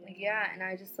anything. Like, yeah, and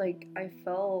I just like, I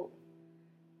felt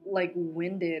like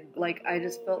winded. Like I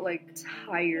just felt like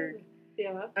tired.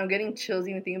 Yeah. I'm getting chills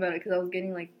even thinking about it because I was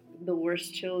getting like the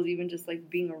worst chills even just like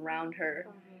being around her.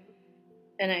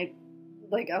 And I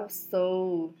was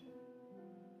so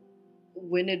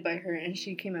winded by her, and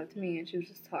she came up to me and she was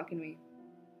just talking to me.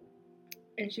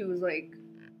 And she was like,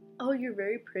 oh, you're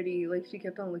very pretty. Like she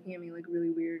kept on looking at me like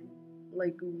really weird.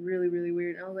 Like really, really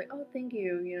weird. And I was like, oh, thank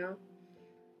you, you know?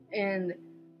 And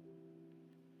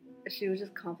she was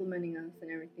just complimenting us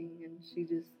and everything,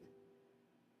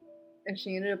 and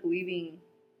she ended up leaving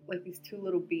like these 2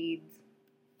 little beads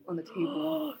on the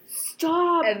table.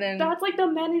 Stop! And then that's like the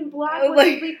Men in Black.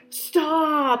 Like,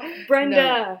 stop,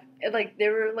 Brenda. No. Like they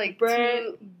were like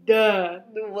Brenda.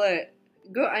 What?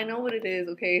 Girl, I know what it is.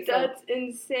 Okay, so that's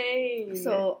insane.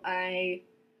 So I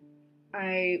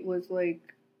was like,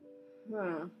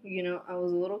 you know, I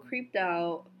was a little creeped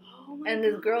out. Oh my and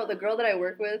this girl, the girl that I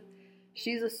work with,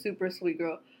 she's a super sweet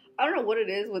girl. I don't know what it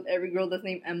is with every girl that's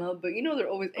named Emma, but you know they're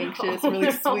always anxious,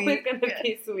 really sweet. Always gonna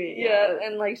be sweet. Yeah,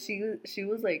 and like she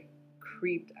was like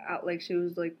creeped out. Like she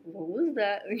was like, what was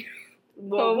that?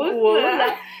 What was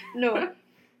that? No.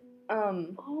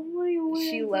 Oh my God.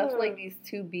 She left like these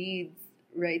 2 beads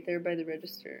right there by the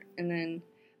register, and then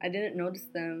I didn't notice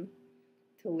them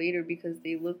till later because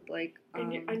they looked like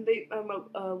and they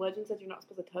legend says you're not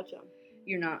supposed to touch them.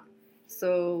 You're not.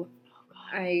 So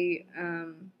I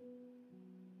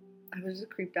was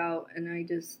just creeped out, and I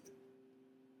just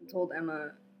told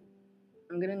Emma,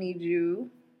 I'm gonna need you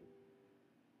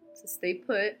to stay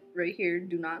put right here.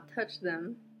 Do not touch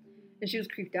them. And she was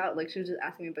creeped out. Like, she was just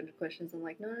asking me a bunch of questions. I'm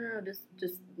like, no,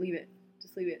 just leave it.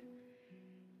 Just leave it.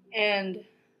 And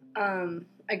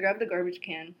I grabbed the garbage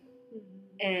can,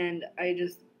 and I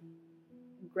just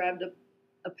grabbed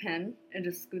a pen and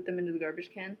just scooped them into the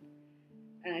garbage can.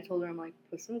 And I told her, I'm like,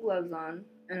 put some gloves on,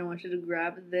 and I want you to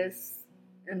grab this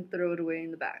and throw it away in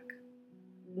the back.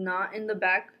 Not in the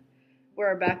back where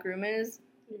our back room is,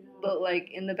 but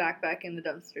like in the back in the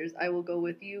dumpsters. I will go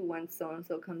with you once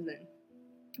so-and-so comes in.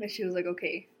 And she was like,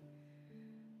 okay.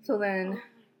 So then,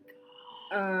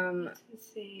 that's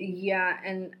insane. Yeah,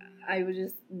 and I was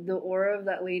just, the aura of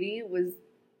that lady was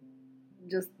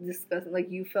just disgusting. Like,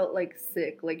 you felt like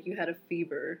sick, like you had a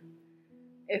fever.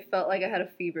 It felt like I had a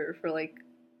fever for like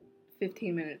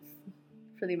 15 minutes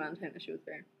for the amount of time that she was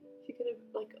there. She could have,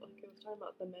 like I was talking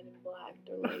about the Men in Black,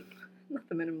 or like... Not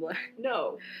the Men in Black.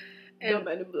 No. The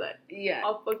Men in Black. Yeah.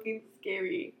 All fucking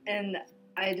scary. And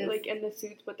I just... like, in the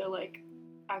suits, but they're like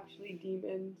actually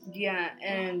demons. Yeah,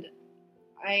 and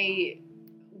I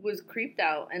was creeped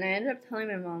out, and I ended up telling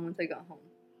my mom once I got home.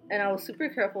 And I was super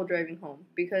careful driving home,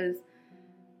 because...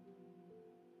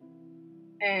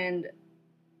 And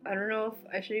I don't know if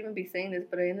I should even be saying this,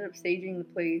 but I ended up staging the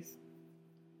place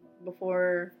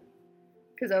before...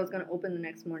 because I was going to open the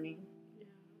next morning. Yeah.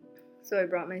 So I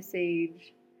brought my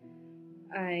sage.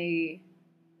 I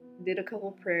did a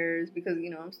couple prayers because, you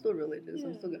know, I'm still religious. Yeah.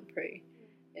 I'm still going to pray.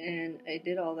 And I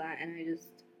did all that, and I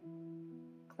just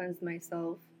cleansed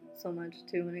myself so much,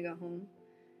 too, when I got home.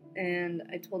 And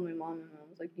I told my mom, and I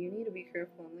was like, you need to be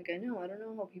careful. I'm like, I know. I don't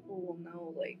know how people will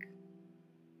know, like,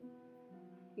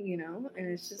 you know? And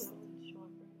it's just...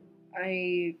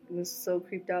 I was so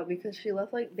creeped out because she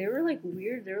left, like, they were, like,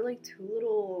 weird. They were, like, two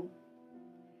little,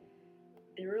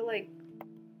 they were, like,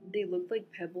 they looked like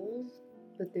pebbles,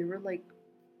 but they were, like,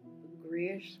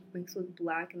 grayish mixed with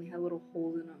black, and they had little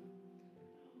holes in them.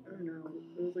 I don't know.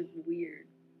 It was, like, weird.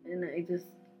 And I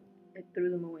threw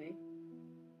them away.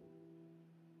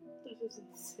 That is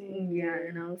insane. Yeah,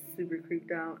 and I was super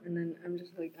creeped out. And then I'm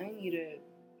just like, I need to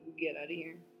get out of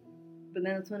here. But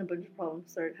then that's when a bunch of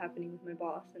problems started happening with my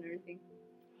boss and everything.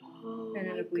 Oh, I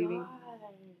ended up leaving.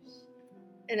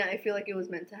 And I feel like it was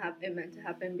meant to happen. It meant to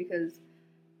happen because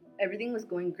everything was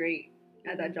going great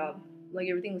at that job. Like,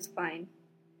 everything was fine.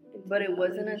 But it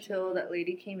wasn't until that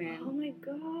lady came in. Oh my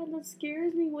god, that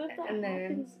scares me. What if that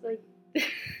happens? Like,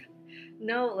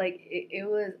 no, like it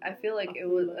was. I feel like it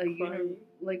was a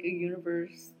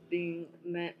universe being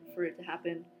meant for it to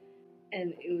happen,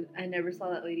 and it was. I never saw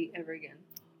that lady ever again.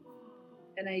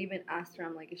 And I even asked her,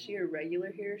 I'm like, is she a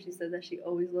regular here? She said that she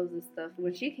always loves this stuff.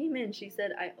 When she came in, she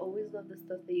said, I always love the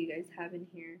stuff that you guys have in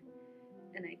here.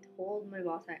 And I told my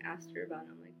boss, I asked her about it.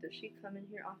 I'm like, does she come in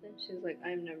here often? She was like,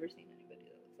 I've never seen anybody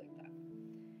that looks like that.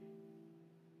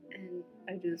 And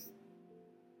I just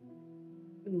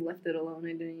left it alone.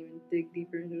 I didn't even dig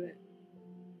deeper into it.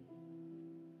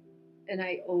 And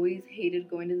I always hated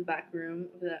going to the back room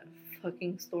of that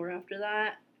fucking store after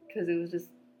that because it was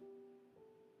just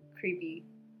creepy.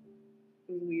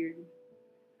 It was weird.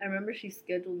 I remember she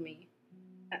scheduled me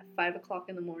at 5 o'clock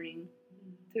in the morning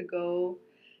to go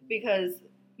because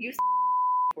you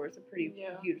for it's a pretty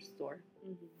huge store.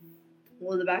 Mm-hmm.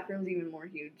 Well, the back room's even more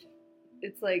huge.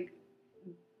 It's like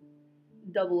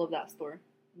double of that store,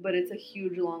 but it's a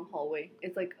huge long hallway.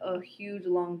 It's like a huge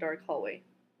long dark hallway.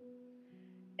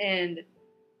 And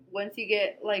once you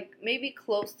get like maybe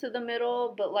close to the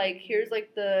middle, but like here's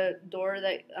like the door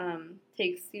that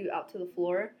takes you out to the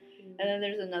floor, and then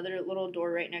there's another little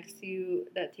door right next to you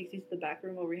that takes you to the back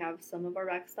room where we have some of our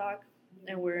back stock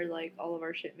and where like all of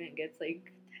our shipment gets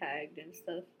like tagged and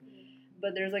stuff.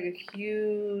 But there's like a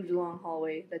huge long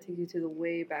hallway that takes you to the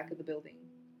way back of the building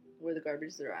where the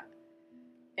garbage are at.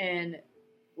 And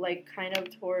like kind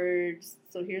of towards,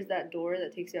 so here's that door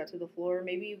that takes you out to the floor.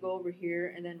 Maybe you go over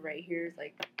here, and then right here is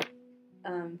like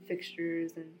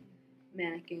fixtures and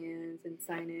mannequins and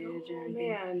signage and everything.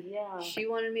 Man, yeah. She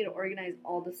wanted me to organize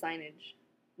all the signage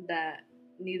that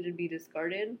needed to be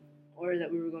discarded or that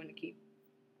we were going to keep.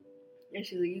 And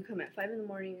she's like, you come at 5 in the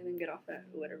morning and then get off at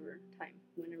whatever time,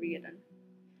 whenever you get done.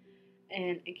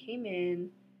 And I came in,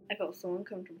 I felt so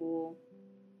uncomfortable.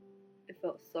 It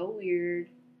felt so weird.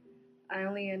 I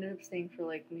only ended up staying for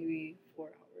like maybe 4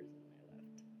 hours and I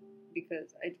left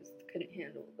because I just couldn't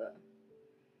handle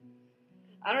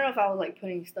I don't know if I was like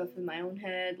putting stuff in my own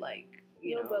head, like,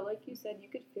 you know. But like you said, you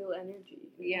could feel energy.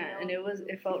 Yeah, and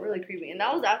it felt really creepy. And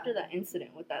that was after that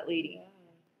incident with that lady.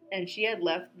 Yeah. And she had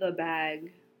left the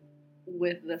bag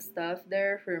with the stuff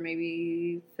there for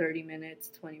maybe 30 minutes,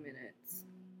 20 minutes.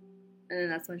 And then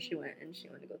that's when she went to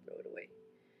go throw it away.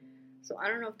 So I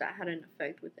don't know if that had an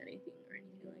effect with anything or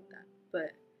anything like that.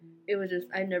 But it was just,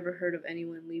 I never heard of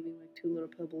anyone leaving like 2 little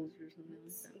pebbles or something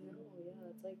like that. No, yeah,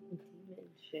 that's like demon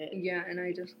shit. Yeah, and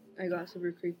I got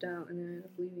super creeped out and then I ended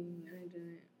up leaving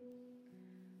and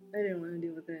I didn't want to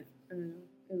deal with it. I don't know.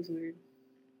 It was weird.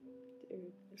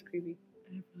 Dude, it's creepy.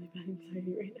 I have really bad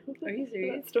anxiety right now. Are you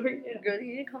serious? That story, yeah. Girl,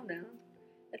 you need to calm down.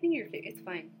 I think you're okay. It's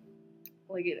fine.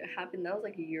 Like, it happened, that was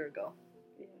like a year ago.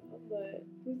 Yeah, but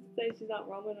who's to say she's not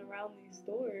roaming around these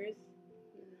stores?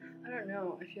 I don't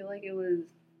know. I feel like it was...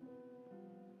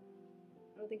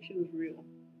 I don't think she was real.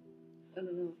 I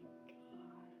don't know.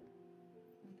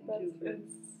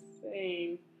 That's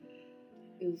insane.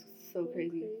 It was so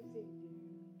crazy.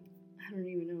 I don't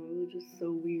even know. It was just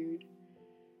so weird.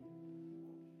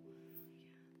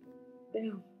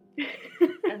 Damn.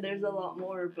 And there's a lot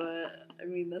more, but I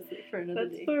mean, that's it for another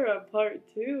day. That's for a part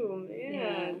 2, man.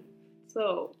 Yeah.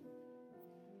 So,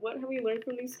 what have we learned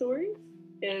from these stories?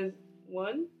 Is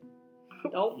 1,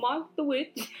 don't mock the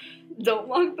witch. Don't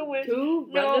mock the witch. 2,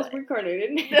 Brenda's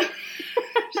reincarnated.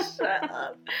 Shut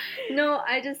up. No,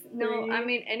 I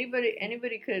mean,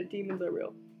 anybody could. Demons are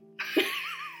real.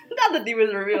 Not the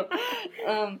demons are real.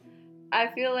 I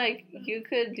feel like you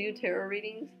could do tarot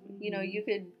readings. You know, you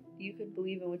could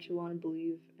believe in what you want to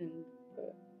believe, and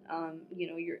you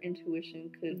know, your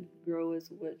intuition could grow as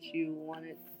what you want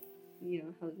it. You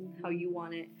know, how you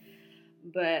want it.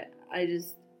 But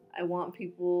I want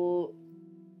people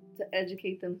to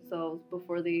educate themselves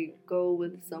before they go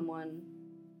with someone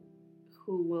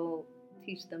who will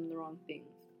teach them the wrong things.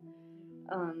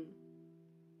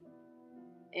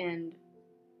 And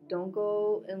don't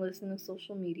go and listen to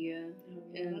social media,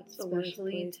 and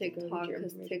especially TikTok,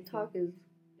 because TikTok is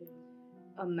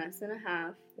a mess and a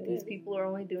half. These people are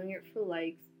only doing it for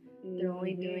likes. They're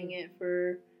only doing it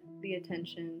for the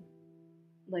attention.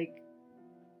 Like,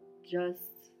 just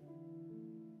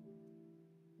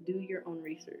do your own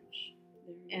research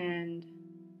and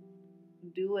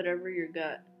do whatever your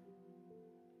gut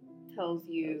tells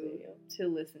you to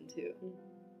listen to.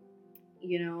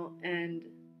 You know, and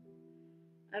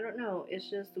I don't know, it's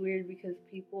just weird because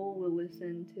people will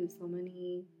listen to so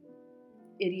many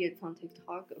idiots on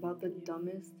TikTok about the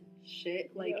dumbest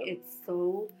shit. Like, it's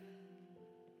so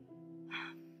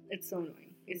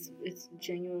annoying. It's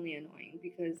genuinely annoying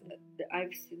because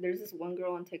there's this one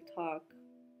girl on TikTok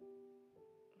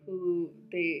who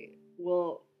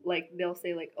they'll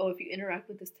say like, oh, if you interact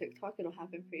with this TikTok, it'll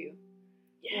happen for you.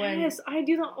 Yes, I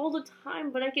do that all the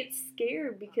time, but I get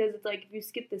scared because it's like if you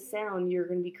skip the sound, you're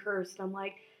gonna be cursed. And I'm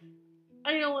like,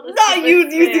 I don't want to. Not you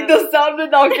using the sound to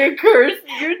not get cursed.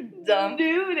 You're dumb,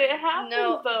 dude. It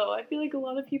happens though. I feel like a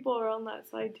lot of people are on that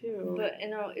side too. But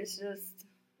it's just,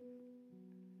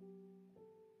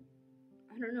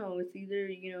 I don't know. It's either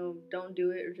don't do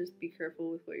it or just be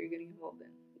careful with what you're getting involved in.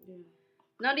 Yeah.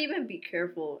 Not even be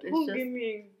careful. It's Don't just give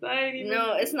me anxiety.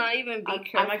 No, it's not even be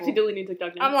careful. I'm actually deleting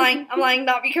TikTok now. I'm lying.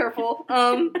 Not be careful.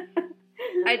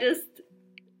 I just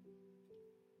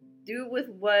do with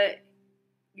what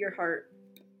your heart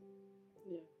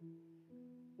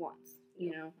wants.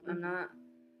 You know, I'm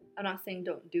not saying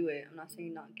don't do it. I'm not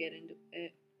saying not get into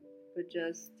it, but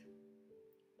just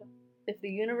if the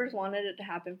universe wanted it to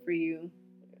happen for you,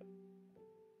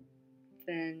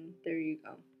 then there you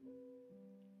go.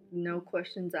 No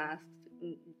questions asked.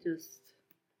 Just,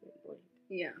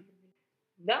 yeah.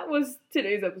 That was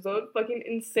today's episode. Fucking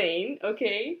insane.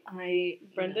 Okay.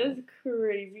 Brenda's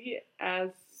crazy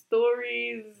ass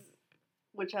stories,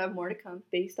 which have more to come,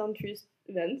 based on true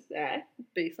events.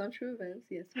 Based on true events.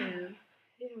 Yes, ma'am.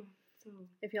 Yeah. So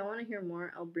if y'all want to hear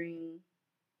more, I'll bring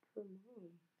her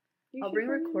mom. I'll bring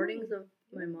recordings of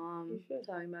my mom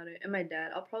talking about it, and my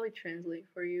dad. I'll probably translate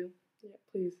for you. Yeah,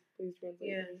 please translate.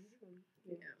 Yes.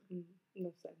 Yeah. Mm-hmm.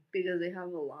 No sense. Because they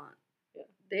have a lot. Yeah.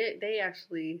 They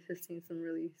actually have seen some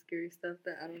really scary stuff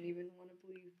that I don't even want to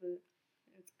believe, but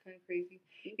it's kind of crazy.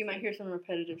 You might hear some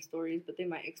repetitive stories, but they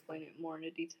might explain it more in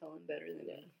detail and better than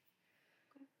me.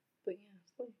 But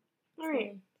yeah.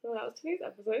 Alright. So that was today's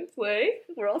episode. Slay.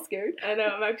 We're all scared. And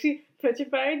I'm actually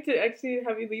petrified to actually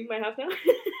have you leave my house now.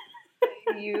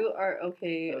 You are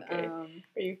okay. Are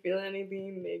you feeling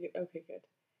anything negative? Okay, good.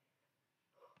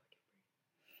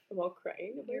 I'm all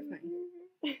crying. You're fine.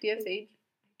 Do you have sage?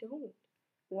 I don't.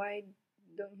 Why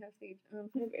don't you have sage? I have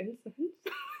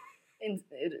incense.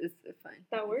 It is fine.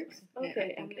 That works? Fine.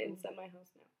 Okay, I'm gonna incense my house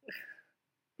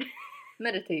now.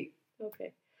 Meditate.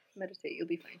 Okay. Meditate. You'll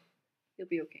be fine. You'll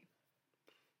be okay.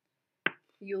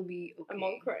 You'll be okay. I'm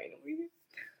all crying over here.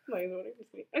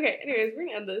 Okay, anyways, we're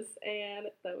gonna end this, and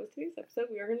that was today's episode.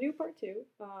 We are gonna do part 2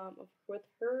 with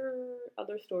her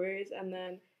other stories, and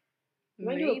then we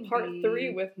might do a part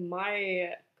 3 with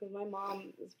because my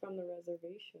mom is from the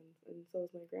reservations, and so is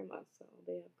my grandma, so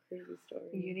they have crazy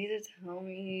stories. You need to tell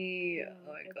me. Yeah,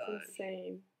 oh my god. It's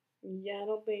insane. Yeah, I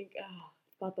don't think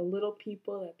about the little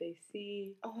people that they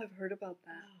see. Oh, I've heard about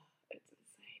that. It's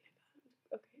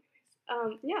insane. Okay,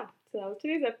 anyways. Yeah, so that was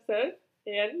today's episode.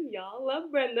 And y'all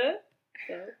love Brenda.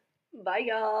 So bye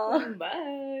y'all.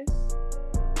 Bye.